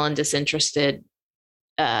dysfunctional and disinterested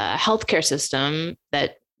healthcare system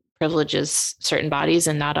that privileges certain bodies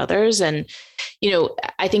and not others. And,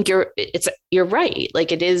 I think you're right.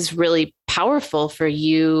 Like, it is really powerful for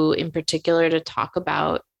you in particular to talk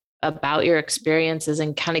about your experiences,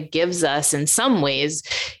 and kind of gives us, in some ways,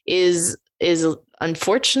 is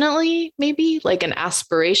unfortunately maybe like an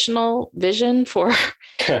aspirational vision for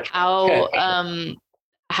how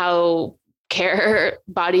care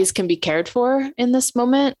bodies can be cared for in this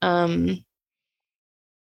moment.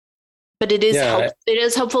 But it is it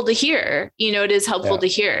is helpful to hear, it is helpful to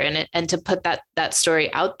hear, and to put that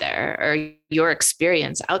story out there, or your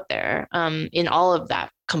experience out there, in all of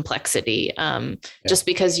that complexity, just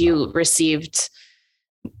because you received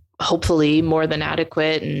hopefully more than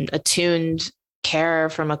adequate and attuned care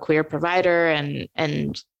from a queer provider,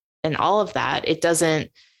 and all of that, it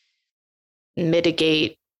doesn't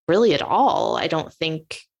mitigate really at all. I don't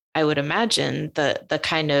think, I would imagine, the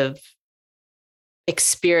kind of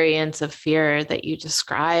experience of fear that you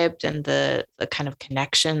described, and the kind of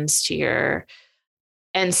connections to your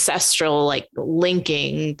ancestral like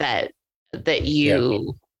linking that Yeah.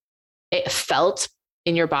 you it felt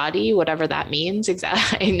in your body, whatever that means.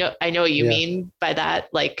 Exactly. I know what you Yeah. mean by that,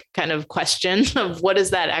 like kind of question of what does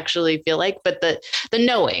that actually feel like? But the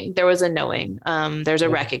knowing, there was a knowing, there's a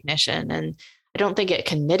Yeah. recognition, and I don't think it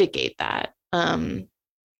can mitigate that.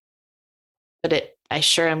 But I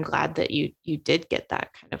sure am glad that you did get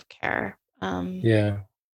that kind of care. Yeah.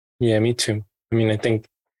 Yeah. Me too. I mean, I think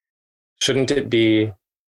shouldn't it be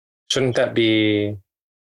shouldn't that be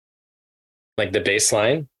like the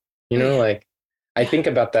baseline? You Oh know, yeah. like I Yeah. think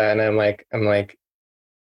about that and I'm like,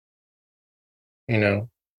 you know,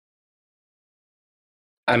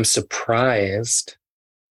 I'm surprised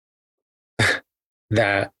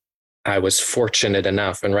that I was fortunate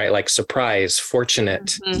enough, and right, like surprise,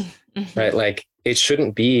 fortunate, Mhm. right? Mhm. Like it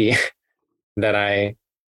shouldn't be that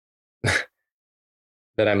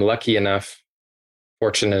that I'm lucky enough,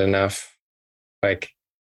 fortunate enough, like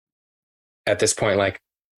at this point, like,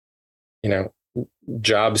 you know,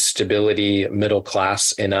 job stability, middle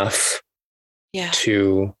class enough Yeah.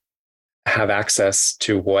 to have access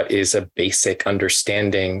to what is a basic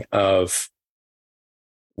understanding of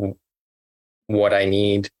what I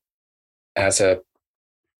need as a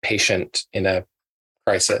patient in a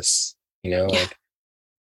crisis. Yeah. Like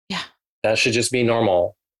Yeah. that should just be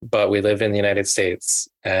normal. But we live in the United States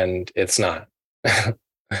and it's not.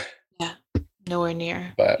 Yeah. Nowhere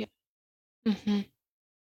near. But Yeah. Hmm.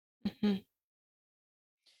 Hmm.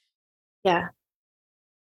 Yeah.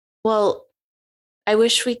 Well, I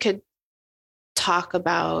wish we could talk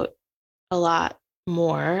about a lot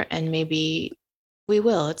more, and maybe we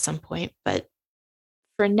will at some point. But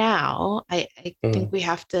for now, I think mm, we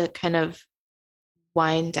have to kind of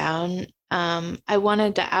wind down. I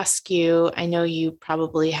wanted to ask you, I know you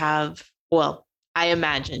probably have, well, I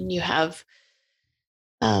imagine you have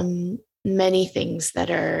many things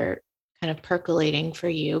that are kind of percolating for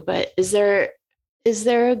you, but is there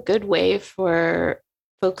a good way for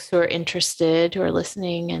folks who are interested, who are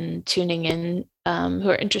listening and tuning in, who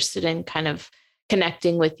are interested in kind of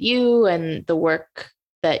connecting with you and the work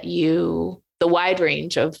the wide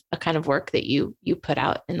range of a kind of work that you put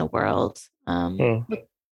out in the world? mm.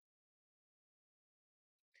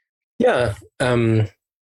 Yeah. I'm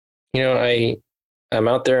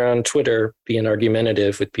out there on Twitter being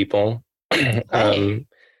argumentative with people. Okay.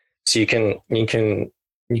 So you can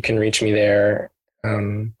reach me there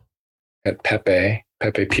at Pepe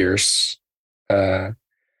Pierce. Uh,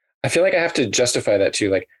 I feel like I have to justify that too.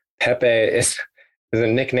 Like Pepe is a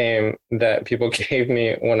nickname that people gave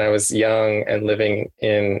me when I was young and living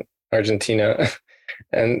in Argentina,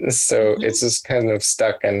 and so Mhm. it's just kind of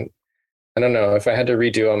stuck. And I don't know if I had to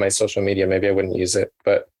redo all my social media, maybe I wouldn't use it,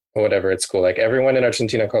 but whatever, it's cool. Like everyone in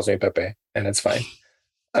Argentina calls me Pepe, and it's fine.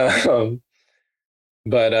 Um,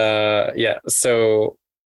 but yeah, so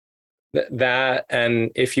that, and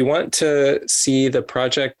if you want to see the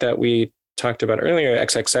project that we talked about earlier,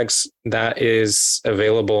 XXX, that is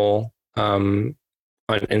available on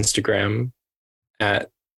Instagram at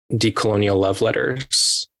Decolonial Love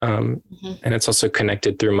Letters, Mhm. and it's also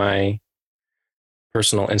connected through my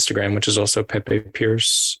personal Instagram, which is also Pepe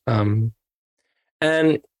Pierce. And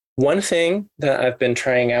one thing that I've been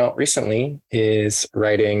trying out recently is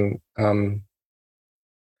writing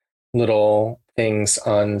little things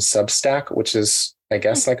on Substack, which is, I Hmm.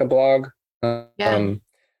 guess, like a blog. Yeah.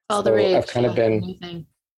 All the So I've rage. Yeah. New thing.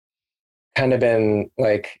 kind of been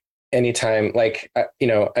like anytime, like I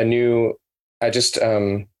just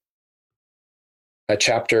a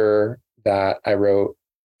chapter that I wrote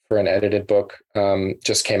for an edited book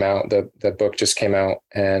just came out. The book just came out,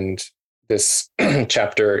 and this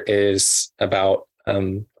chapter is about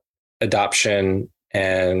adoption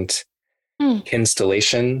and Hmm.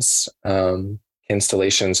 kinstellations.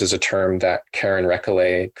 Kinstellations is a term that Karen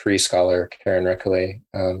Recollet, Cree scholar Karen Recollet,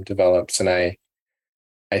 develops, and I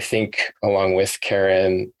think along with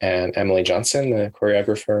Karen and Emily Johnson, the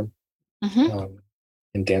choreographer Hmm. um,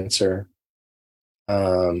 and dancer,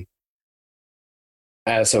 um,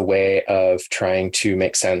 as a way of trying to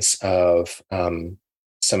make sense of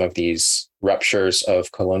some of these ruptures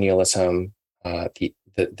of colonialism,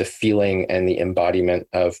 the feeling and the embodiment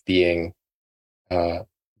of being uh,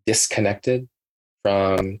 disconnected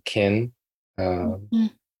from kin. Um, Hmm.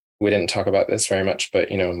 we didn't talk about this very much,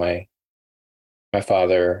 but my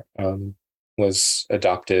father was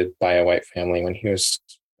adopted by a white family when he was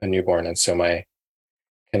a newborn, and so my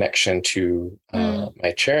connection to Hmm.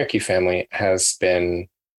 my Cherokee family has been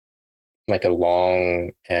like a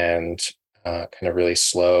long and kind of really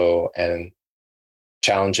slow and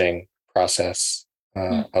challenging process,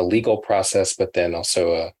 a legal process, but then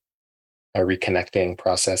also a reconnecting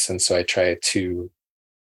process. And so I try to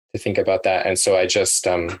think about that. And so I just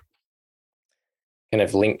kind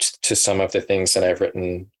of linked to some of the things that I've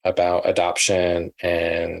written about adoption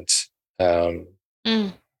and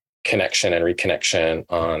connection and reconnection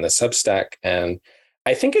on the Substack. And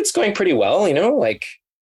I think it's going pretty well, like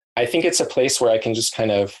I think it's a place where I can just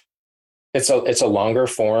kind of, it's a longer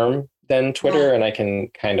form than Twitter, and I can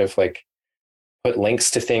kind of like put links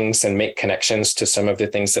to things and make connections to some of the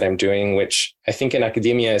things that I'm doing, which I think in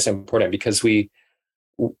academia is important because we,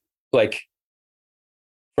 like,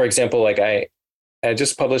 for example, like I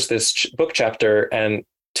just published this book chapter, and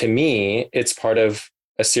to me, it's part of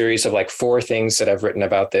a series of like 4 things that I've written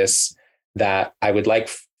about this that I would like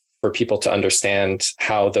for people to understand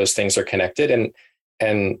how those things are connected.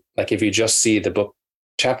 And like, if you just see the book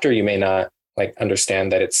chapter, you may not like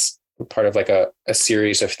understand that it's part of like a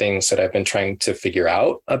series of things that I've been trying to figure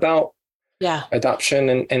out about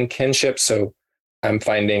adoption and kinship. So I'm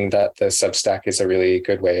finding that the Substack is a really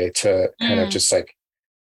good way to kind of just like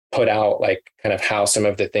put out like kind of how some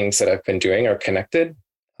of the things that I've been doing are connected.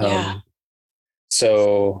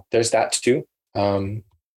 So there's that too.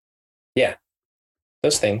 Yeah,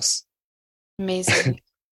 those things. Amazing.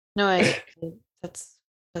 No,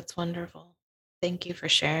 that's wonderful. Thank you for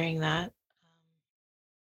sharing that.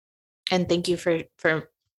 And thank you for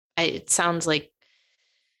it sounds like,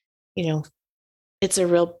 it's a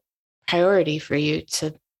real priority for you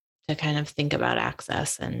to kind of think about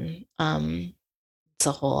access, and it's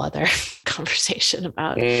a whole other conversation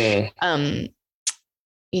about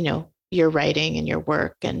your writing and your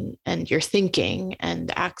work and your thinking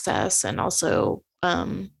and access, and also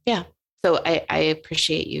so I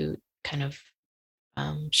appreciate you kind of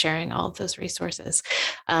sharing all of those resources.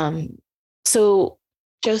 So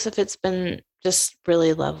Joseph, it's been just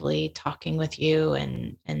really lovely talking with you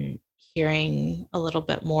and hearing a little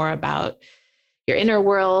bit more about your inner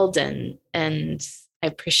world, and I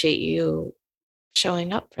appreciate you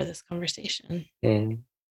showing up for this conversation.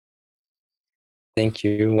 Thank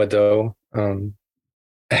you, Wado.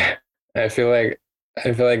 I feel like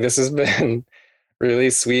this has been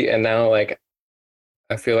really sweet, and now like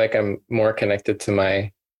I feel like I'm more connected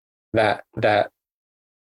to that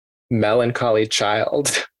melancholy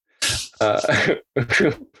child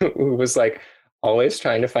who was like always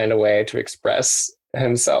trying to find a way to express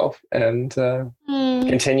himself, and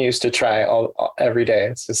continues to try every day.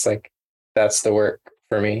 It's just like that's the work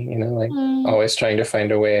for me, like always trying to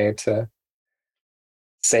find a way to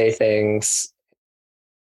say things,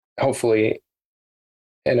 hopefully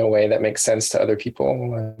in a way that makes sense to other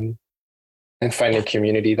people, and find a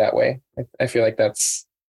community that way. I feel like that's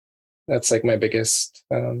like my biggest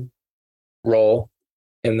role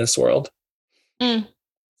in this world.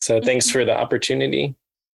 So thanks for the opportunity.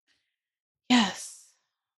 Yes.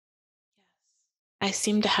 I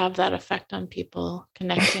seem to have that effect on people,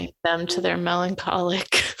 connecting them to their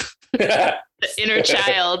melancholic inner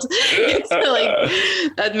child. So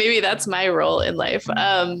like maybe that's my role in life.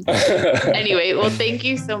 Anyway, well, thank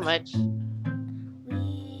you so much